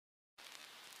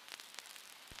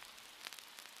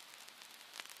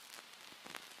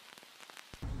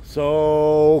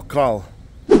So, Carl,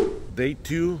 day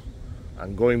 2,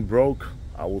 I'm going broke.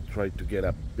 I will try to get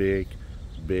a big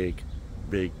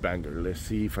banger. Let's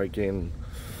see if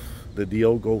the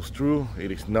deal goes through.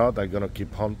 It is not, I'm gonna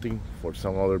keep hunting for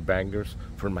some other bangers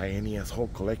for my NES whole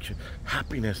collection.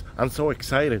 Happiness, I'm so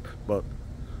excited, but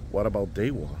what about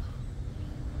day 1?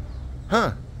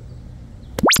 Huh?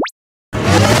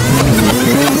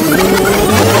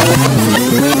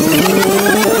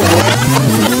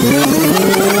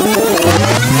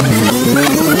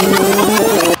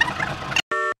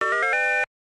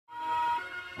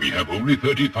 We have only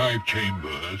 35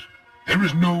 chambers. There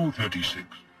is no 36.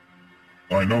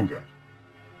 I know that.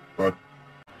 But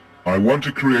I want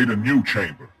to create a new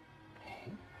chamber.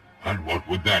 And what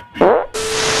would that be?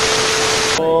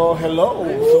 Oh, hello.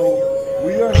 So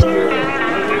we are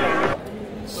here.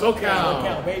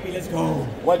 Socal, baby, let's go.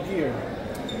 What year?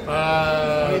 20,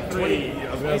 I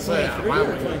was gonna say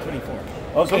 2024.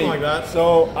 Okay, something like that.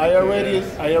 So I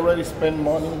already spent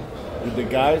money with the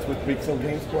guys, with Pixel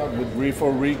Game Squad, with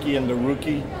Riffo, Ricky, and the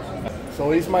Rookie.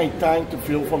 So it's my time to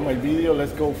film for my video.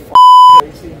 Let's go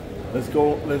crazy.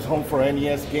 Let's hunt for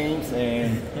NES games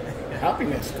and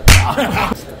happiness.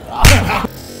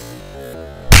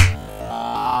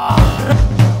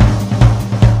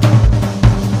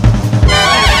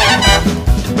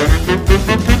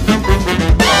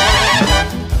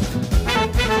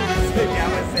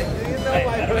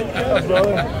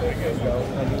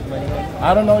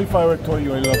 I don't know if I ever told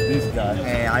you I love this guy.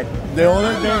 Hey, the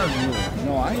other day,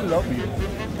 no, I love you.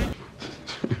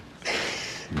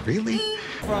 Really?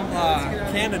 From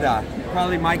Canada,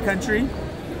 probably my country.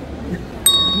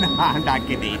 No, I'm not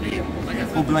Canadian.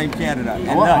 Who blame Canada?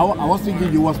 I was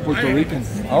thinking you was Puerto Rican.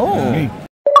 Oh.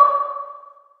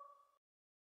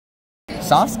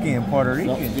 Soft skin Puerto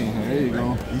Rican. There you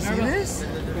go. You see this?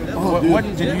 Oh, what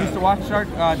did you used to watch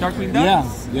Darkwing Duck?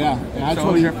 Yeah. And So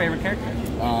who's your favorite character?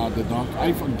 The dog.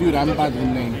 Dude, I'm bad with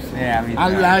names. Yeah, me too.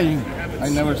 I'm lying. I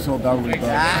never saw Darkwing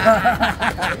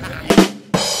Duck.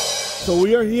 So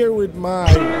we are here with my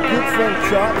good friend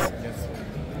Chops.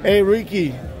 Hey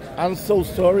Ricky, I'm so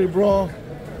sorry, bro,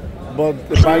 but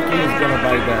the Viking is gonna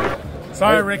buy that.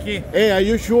 Sorry, Ricky. Hey, are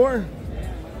you sure?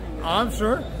 I'm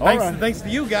sure. Thanks to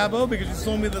you, Gabo, because you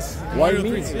sold me this. Why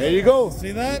me? There you go.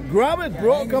 See that? Grab it,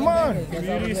 bro. Come on.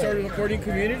 Community started recording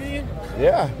community.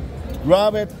 Yeah.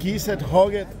 Grab it, kiss it,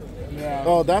 hug it. Yeah.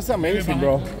 Oh, that's amazing,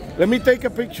 bro. Let me take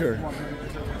a picture.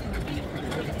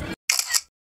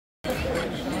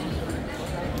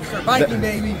 Viking,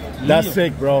 baby. That's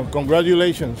sick, bro.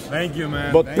 Congratulations. Thank you,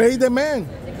 man. But pay the man.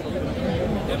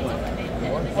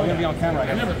 I'm gonna be on camera.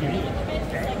 I never can.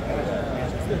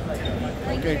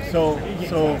 Okay, so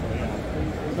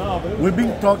we've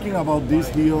been talking about this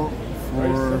deal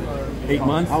for 8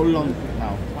 months. How long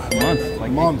now?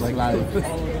 Months.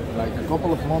 Like a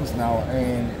couple of months now,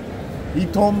 and he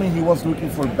told me he was looking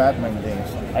for Batman games.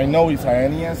 I know it's a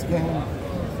NES game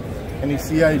and it's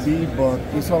CIB, but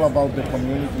it's all about the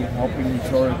community helping each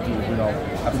other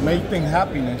to make things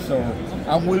happiness. So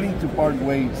I'm willing to part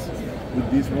ways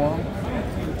with this one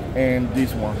and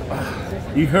this one.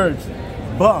 It hurts,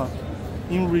 but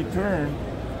in return,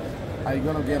 I'm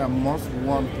gonna get a most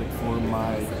wanted for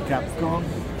my Capcom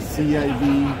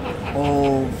CIB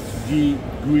OG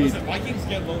grid.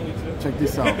 Check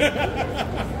this out.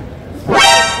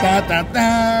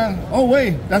 Oh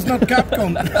wait, that's not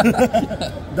Capcom.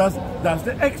 that's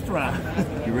the extra.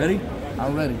 You ready?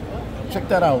 I'm ready. Check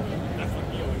that out.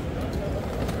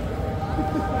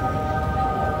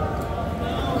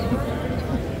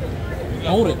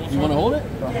 Hold it. You want to hold it?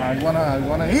 I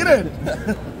wanna eat it.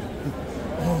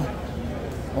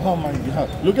 Oh my God!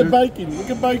 Look at Viking. Look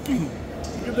at Viking.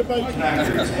 Look at the Viking.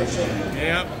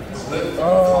 Yep.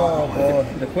 Oh boy.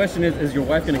 The question is your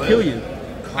wife gonna kill you?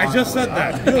 I just said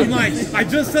that. I'm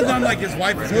like, his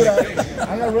wife is Dude, gonna kill me.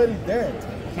 I'm already dead.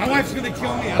 My wife's gonna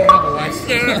kill me. I don't have a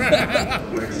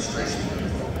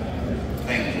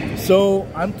wife. So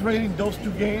I'm trading those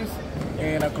 2 games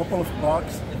and a couple of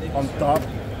bucks on top.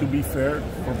 To be fair,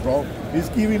 for bro, it's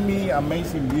giving me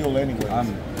amazing deal anyway.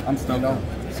 I'm stoked.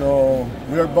 So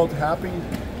we are both happy.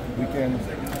 We can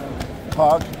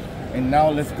hug, and now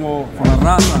let's go for a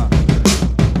raza.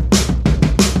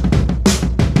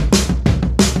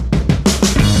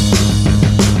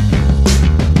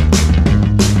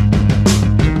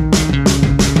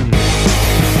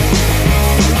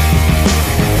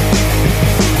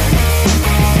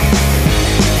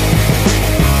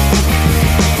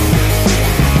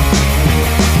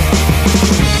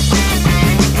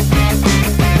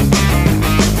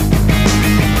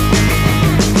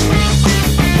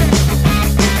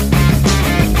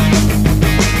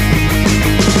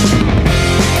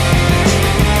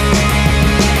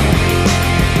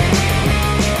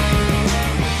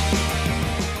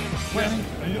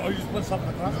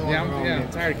 I'm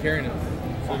tired of carrying it.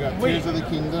 So we got Tears of the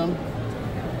Kingdom.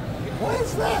 What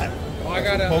is that? Oh, I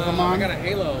got a Pokemon. I got a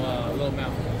Halo little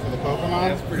mount. For the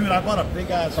Pokemon. Dude, I bought a big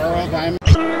ass Pearl Diamond.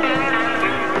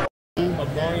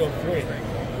 of Mario 3.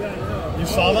 You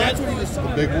saw that?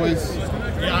 The big boys.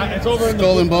 Yeah, it's over in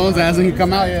Skull and Bones hasn't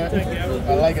come out yet.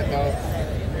 I like it though.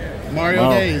 Mario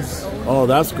Days. Oh,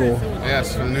 that's cool.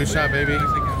 Yes, for the new shop, baby.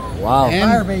 Wow.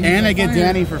 And I get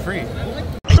Danny for free.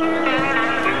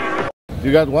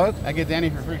 You got what? I get Danny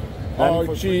for free.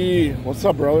 Archie. What's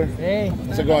up, brother? Hey.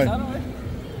 How's it going?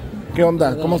 ¿Qué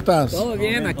onda? ¿Cómo estás? Todo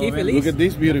bien, aquí feliz. Look at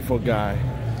this beautiful guy.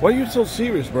 Why are you so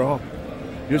serious, bro?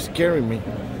 You're scaring me.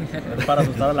 Para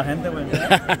asustar a la gente, güey.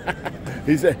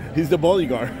 He's the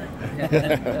bodyguard.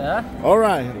 All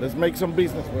right, let's make some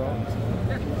business, bro.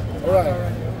 All right.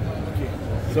 Okay.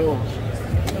 So,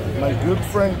 my good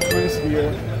friend Chris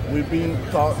here, we've been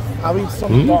having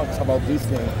some talks about this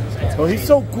thing. So he's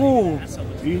so cool.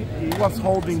 He was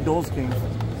holding those things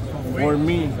for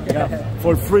me,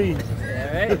 for free.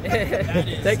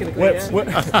 Technically,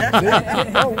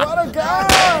 Oh, what a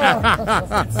guy!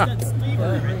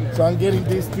 So I'm getting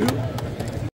this too.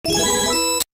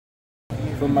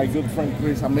 From my good friend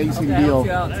Chris, amazing deal.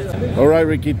 All right,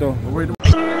 Riquito.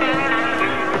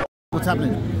 What's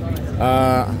happening?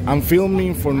 I'm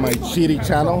filming for my Chitty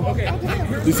channel.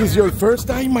 This is your first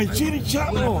time in my Chitty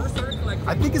channel.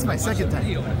 I think it's my second time.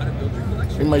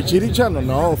 In my Chitty channel?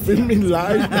 No, filming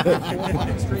live.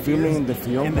 Filming in the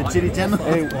film. In the Chitty channel?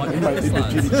 Hey, in the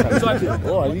Chitty channel.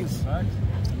 Oh,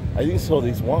 I didn't saw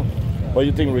this one. What do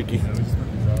you think, Ricky?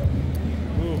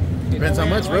 Depends how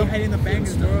much, bro. Hiding the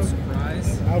bangers, bro.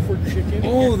 Alfred chicken.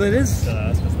 Oh, that is.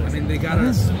 I mean, they got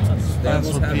us. They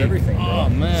almost have everything. Oh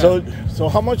man. So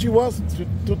how much it was?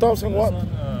 2,000 what?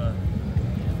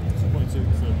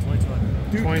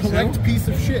 Dude, collect piece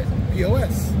of shit.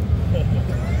 POS.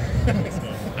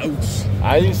 Ouch.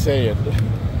 I didn't say it.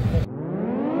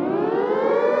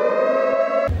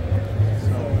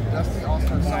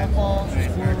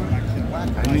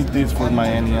 I need this for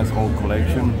my NES whole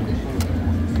collection.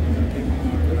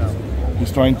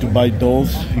 He's trying to buy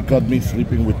those. He got me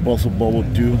sleeping with Puzzle Bubble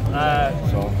too.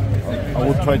 So I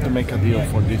will try to make a deal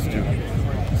for these two.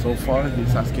 So far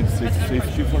he's asking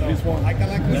 $650 for this one.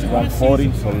 It's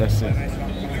 $140, so let's see.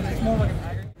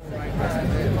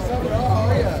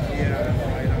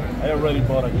 I already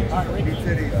bought a gift.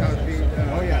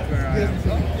 Oh yeah.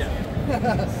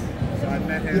 So I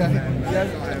met him.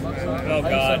 Oh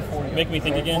God. Make me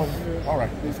think again. All right.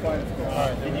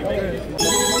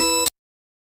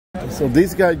 So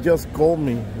this guy just called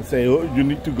me and say, "Oh, you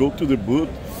need to go to the booth.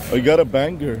 I got a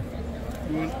banger."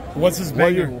 What's his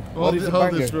banger? What is a Hold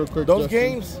banger? this real quick, Those Justin.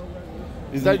 games?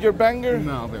 Is that your banger?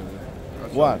 No, baby.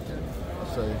 What?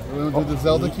 I'll show you. We want to do the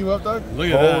Zelda queue up, dog? Look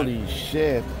at Holy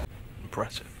shit.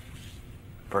 Impressive.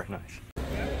 Very nice.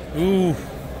 that. Ooh.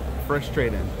 Fresh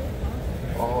trade in.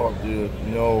 Oh, dude,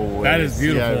 no way. That is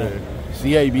beautiful.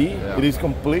 CIB? Yeah. It is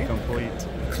complete? Complete.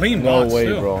 Clean No box, way,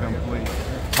 too. bro. Complete.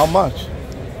 How much?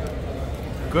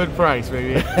 Good price,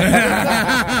 baby.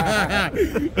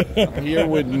 I'm here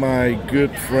with my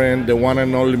good friend, the one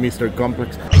and only Mr.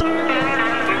 Complex.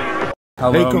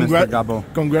 Hello, Hey, Mr. Gabo.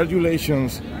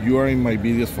 Congratulations, you are in my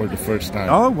videos for the first time.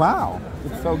 Oh, wow.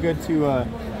 It's so good to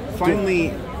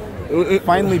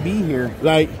finally be here.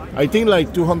 Like, I think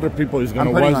like 200 people is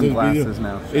gonna I'm putting watch on this video. glasses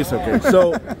now. It's okay.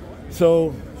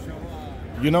 So,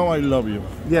 you know I love you.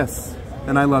 Yes,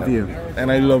 and I love you.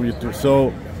 And I love you too.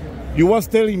 So, you was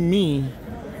telling me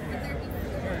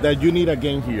that you need a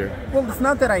game here. Well, it's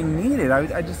not that I need it.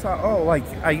 I just thought, oh, like,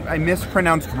 I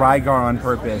mispronounced Rygar on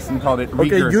purpose and called it Okay,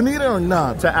 Rieger you need it or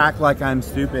not? to act like I'm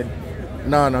stupid.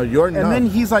 No, you're not. And then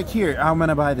he's like, here, I'm going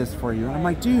to buy this for you. And I'm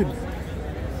like, dude.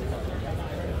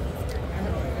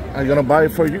 I'm gonna buy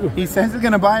it for you. He says he's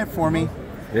going to buy it for me.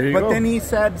 There you But go. then he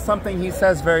said something he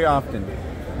says very often.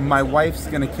 My wife's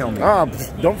going to kill me. Ah,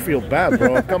 don't feel bad,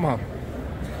 bro. Come on.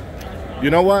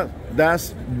 You know what?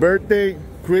 That's birthday,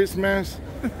 Christmas,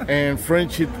 and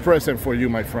friendship present for you,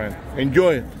 my friend.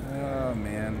 Enjoy it. Oh,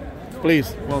 man.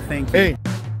 Please. Well, thank you. Hey.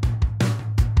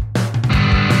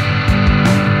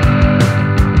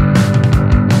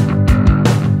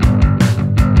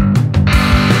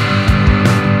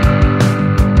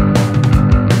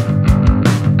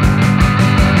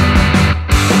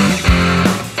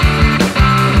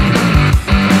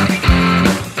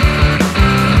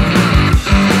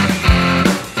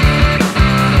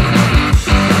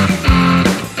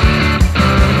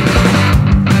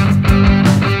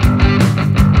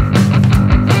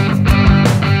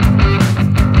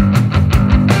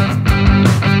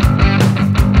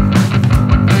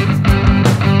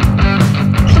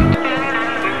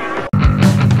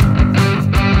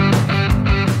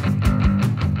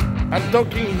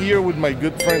 talking here with my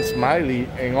good friend Smiley,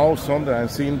 and all of a sudden I'm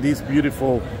seeing these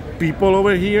beautiful people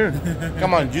over here.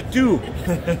 Come on, you too.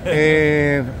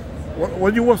 And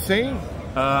what you were saying?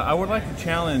 I would like to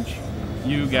challenge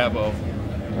you, Gabo,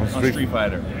 on Street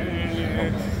Fighter.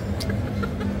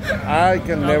 I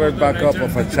can never back up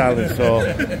of a challenge, so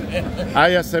I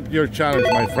accept your challenge,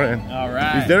 my friend. All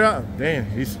right. Is there a damn?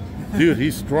 He's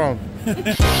strong. Who's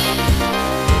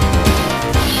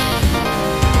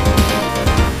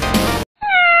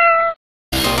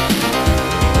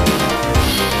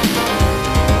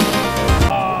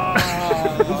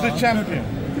the champion?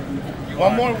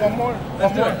 One more.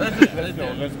 Let's go.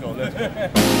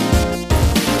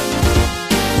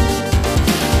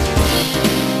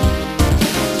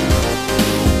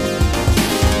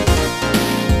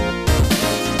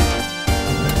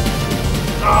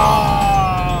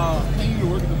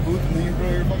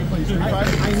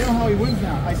 I know how he wins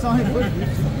now. I saw him win.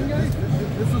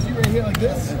 This was you right here like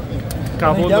this.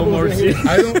 Cabo no mercy.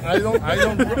 I don't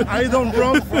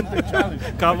run from the challenge.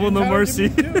 Cabo no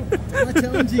mercy. I'm not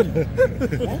challenging.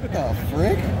 What the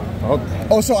frick?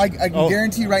 Oh, so I can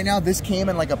guarantee right now this came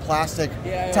in like a plastic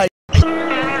type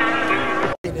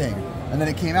thing, and then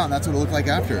it came out, and that's what it looked like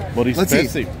after. But it's Let's Pepsi.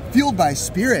 see. Fueled by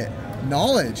spirit,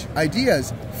 knowledge,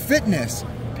 ideas, fitness.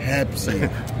 Pepsi.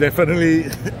 Definitely,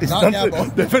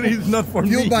 definitely it's not for me.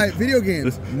 Fueled by video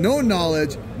games, no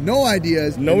knowledge, no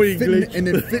ideas, no English, and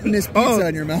then fitness pizza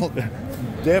in your mouth.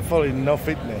 Definitely no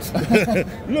fitness.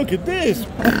 Look at this.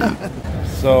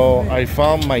 So I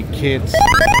found my kids.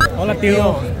 Hola,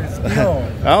 tío.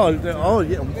 Oh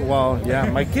yeah. Well, yeah,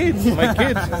 my kids.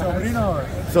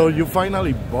 So you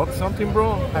finally bought something,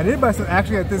 bro? I did buy some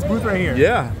actually at this booth right here.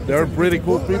 Yeah, they're pretty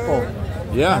cool people.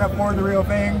 Yeah. Can't afford the real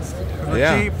things.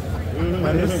 Yeah. Cheap.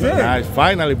 But it's sick. Nice.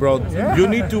 Finally, bro. Yeah. You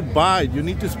need to buy. You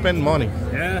need to spend money.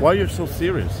 Yeah. Why you're so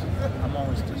serious? I'm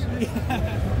always too serious.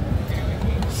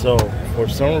 So for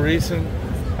some reason,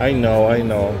 I know.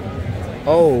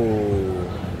 Oh,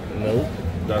 nope.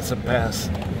 That's a pass.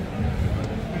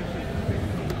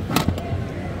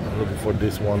 I'm looking for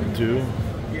this one too.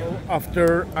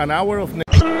 After an hour of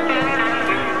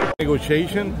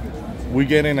negotiation, we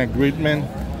get an agreement,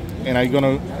 and I'm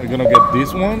gonna get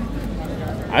this one.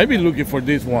 I've been looking for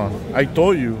this one. I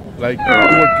told you like 2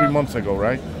 or 3 months ago,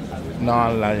 right? No,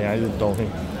 I'm lying. I didn't tell him.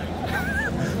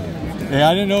 Yeah,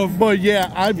 I didn't know. But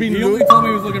yeah, I've been. He only told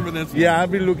me he was looking for this one. Yeah,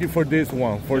 I've been looking for this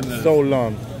one for so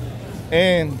long,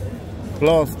 and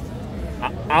plus,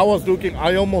 I was looking.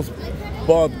 I almost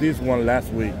bought this one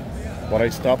last week, but I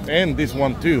stopped, and this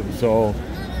one too. So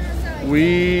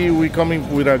we coming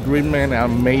with agreement,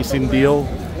 amazing deal.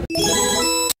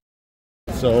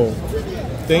 So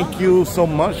thank you so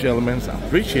much, gentlemen. I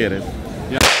appreciate it.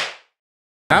 Yeah.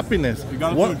 Happiness. You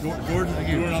got What?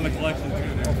 Jordan on the collection too.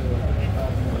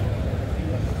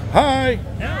 Hi.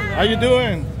 How you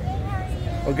doing?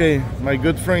 Okay, my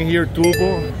good friend here,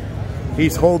 Turbo.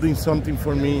 He's holding something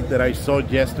for me that I saw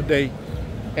yesterday,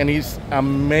 and it's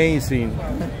amazing.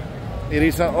 It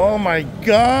is oh my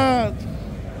God.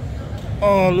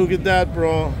 Oh, look at that,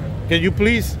 bro. Can you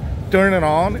please turn it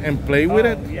on and play with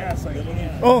it? Yes, I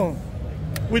can. Oh,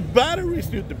 with batteries,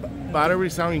 dude. The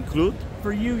batteries are included?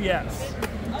 For you, yes.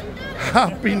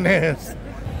 Happiness.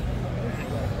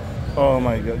 Oh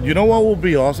my God. You know what would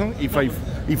be awesome? If I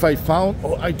found,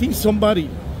 I think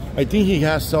he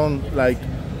has some like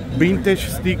vintage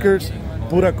stickers.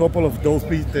 Put a couple of those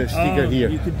vintage stickers here.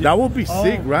 That would be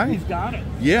sick, right? He's got it.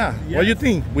 Yeah. Yes. What do you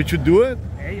think? We should do it?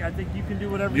 Hey, I think you can do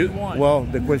whatever you want. Well,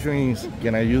 the question is,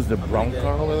 can I use the brown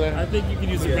card over there? I think you can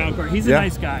use the brown card. He's a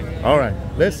nice guy. All right.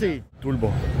 Let's see.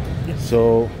 Turbo.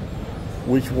 So,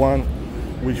 which one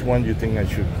do you think I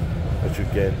should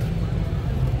get? I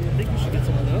think you should get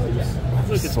some of those.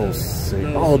 Look at So those. sick.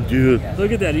 Oh, dude.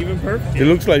 Look at that, even perfect. It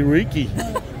looks like Ricky.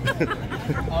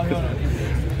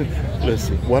 Let's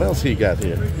see. What else he got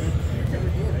here?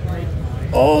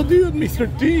 Oh, dude, Mr.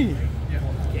 T.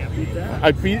 Can't beat that.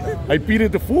 I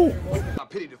pitied the fool. I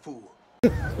pity the fool.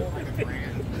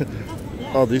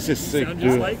 Oh, this is sick, Sound dude.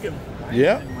 just like him.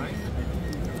 Yeah.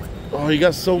 Oh, he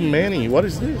got so many. What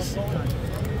is this?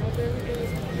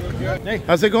 Hey,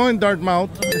 how's it going,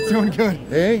 Dartmouth? It's doing good.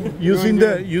 Hey, using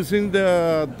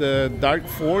the Dark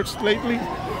Force lately?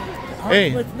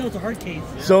 Hey. No, it's a hard case.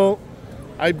 So,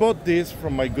 I bought this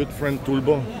from my good friend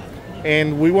Turbo,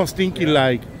 and we was thinking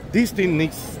like, this thing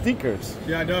needs stickers.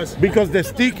 Yeah, it does. Because the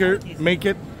sticker make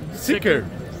it sicker.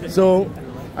 So,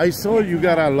 I saw you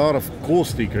got a lot of cool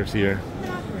stickers here.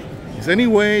 Is there any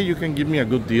way you can give me a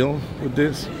good deal with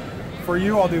this? For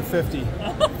you, I'll do 50.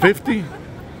 50?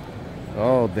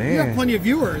 Oh, damn. You have plenty of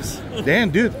viewers.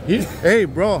 Damn, dude. Hey,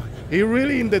 bro. He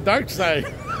really in the dark side.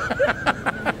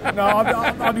 No,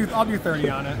 I'll do 30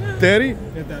 on it. 30?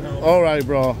 If that helps. All right,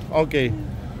 bro. Okay.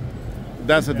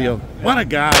 That's a deal. What a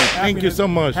guy. Thank you so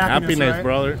much. Happiness, right?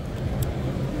 brother.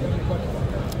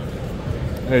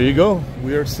 There you go.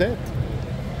 We are set.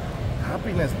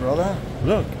 Happiness, brother.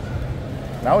 Look.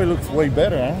 Now it looks way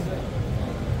better, huh?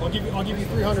 I'll give you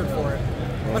 300 for it.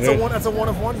 Okay. That's a one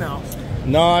of one now.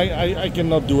 No, I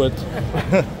cannot do it.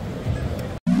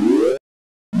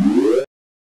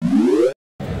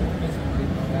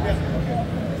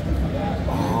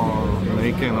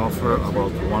 Make an offer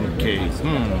about 1K.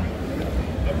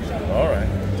 All right.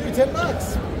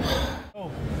 $10.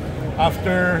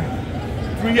 After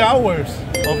 3 hours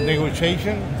of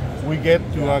negotiation, we get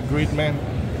to agreement.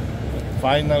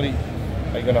 Finally,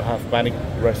 I'm gonna have Panic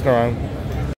Restaurant.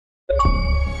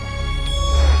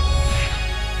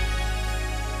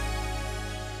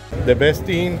 The best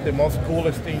thing, the most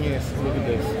coolest thing is, look at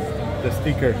this, the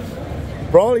stickers.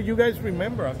 Probably you guys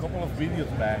remember a couple of videos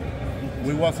back,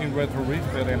 we was in Retro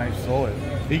Respect and I saw it.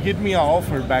 He gave me an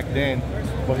offer back then,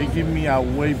 but he gave me a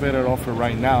way better offer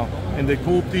right now. And the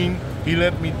cool thing, he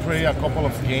let me trade a couple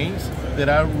of games that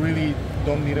I really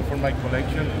don't need it for my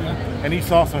collection. And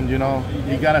he's awesome, you know.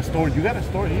 He got a store. You got a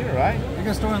store here, right? I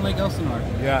got a store in Lake Elsinore.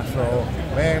 Yeah, so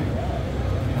man,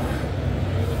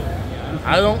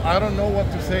 I don't know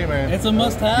what to say, man. It's a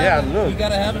must-have. Yeah, look. You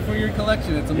gotta have it for your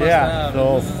collection. It's a Yeah, must-have.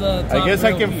 so This is a top I guess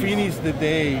I can piece. finish the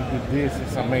day with this.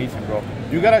 It's amazing, bro.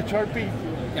 You got a Sharpie?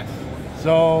 Yes.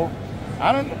 So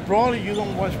I don't. Probably you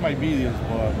don't watch my videos,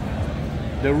 but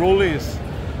the rule is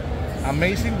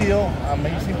amazing deal,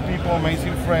 amazing people,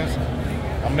 amazing friends,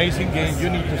 amazing game.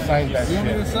 You need to sign that shit. You want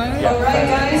me to sign it? Yeah, All right,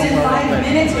 guys, in 5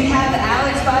 minutes we have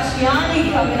Alex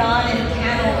Bastiani coming on in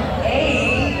panel A.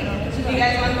 So if you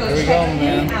guys want to go check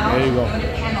him out, There you go. go to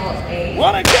panel A.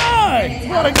 What a guy!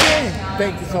 What a game!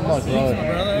 Thank you so much, brother.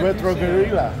 Retro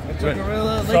Gorilla. Retro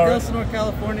Gorilla, Lake Sorry. Elsinore,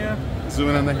 California.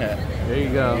 Zooming on the head. There you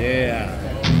go. Yeah.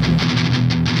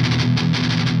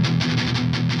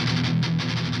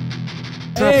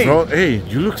 What's up, bro? Hey,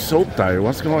 you look so tired.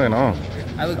 What's going on?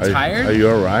 I look tired? Are you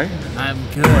alright? I'm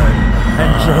good.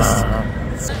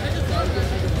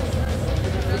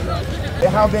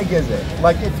 How big is it?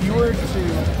 Like, if you were to,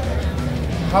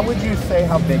 how would you say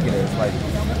how big it is? Like,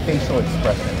 facial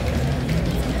expression.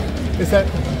 Is that?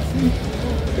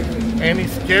 And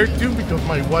he's scared too because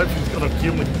my wife is gonna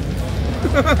kill me.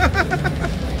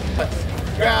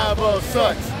 Gabo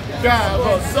sucks.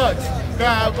 Gabo sucks.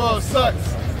 Gabo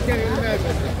sucks. Can't even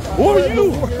imagine. Who are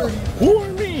you? Who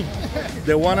are me?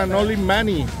 The one and only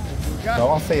Manny. So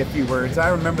I'll say a few words. I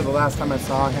remember the last time I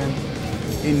saw him,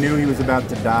 he knew he was about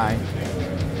to die.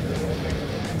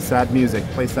 Sad music.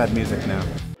 Play sad music now.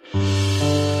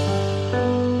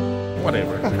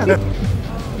 Whatever.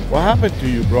 What happened to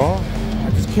you, bro? I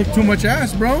just kicked too much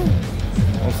ass, bro.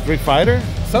 On Street Fighter?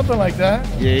 Something like that.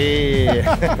 Yeah.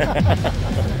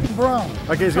 Bro.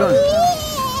 Okay, he's going.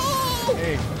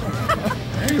 Hey.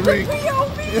 Hey, Rick.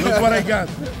 Look what I got.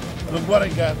 Look what I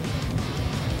got.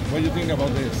 What do you think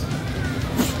about this?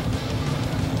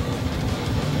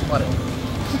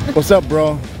 What's up,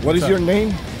 bro? What is your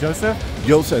name? Joseph?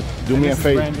 Joseph, do me a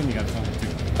favor. Brandon, you got something too.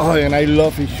 Oh, and I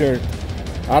love his shirt.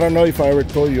 I don't know if I ever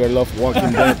told you I love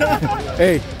Walking Dead.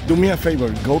 Hey, do me a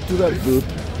favor. Go to that booth.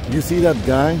 You see that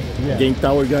guy? Yeah. Game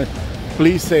Tower guy?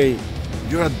 Please say,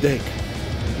 you're a dick.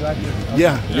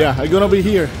 Yeah, yeah. I'm gonna be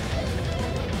here.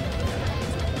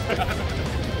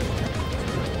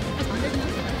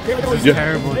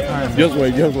 Terrible time. Just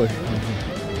wait, just wait.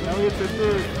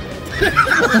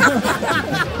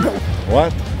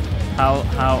 What?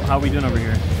 How we doing over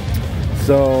here?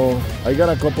 So I got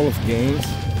a couple of games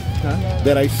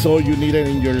that I saw you needed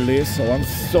in your list, so I'm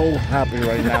so happy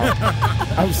right now.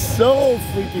 I'm so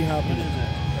freaking happy.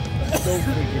 So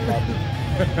freaking happy.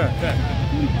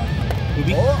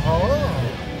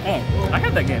 Oh, I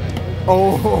got that game.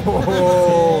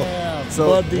 Oh. So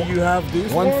But do you have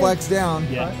this one flex down.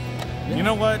 Yeah. You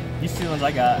know what? These two ones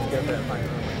I got.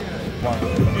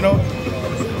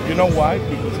 You know why?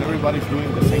 Because everybody's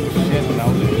doing the same shit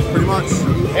nowadays. Pretty much.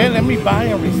 Hey, let me buy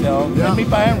and resell. Yeah. Let me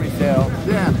buy and resell.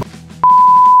 Yeah.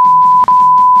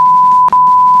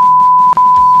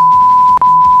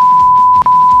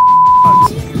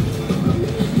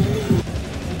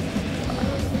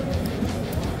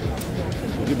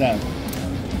 Look at that.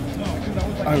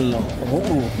 I love.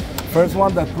 Oh, first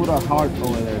one that put a heart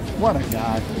over there. What a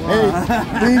guy. Hey,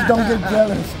 please don't get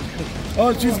jealous.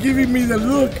 Oh, she's giving me the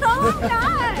look. No, I'm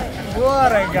not.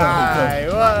 What a guy.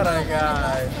 What a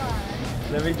guy.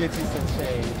 Let me get you some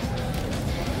change.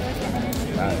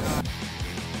 Nice.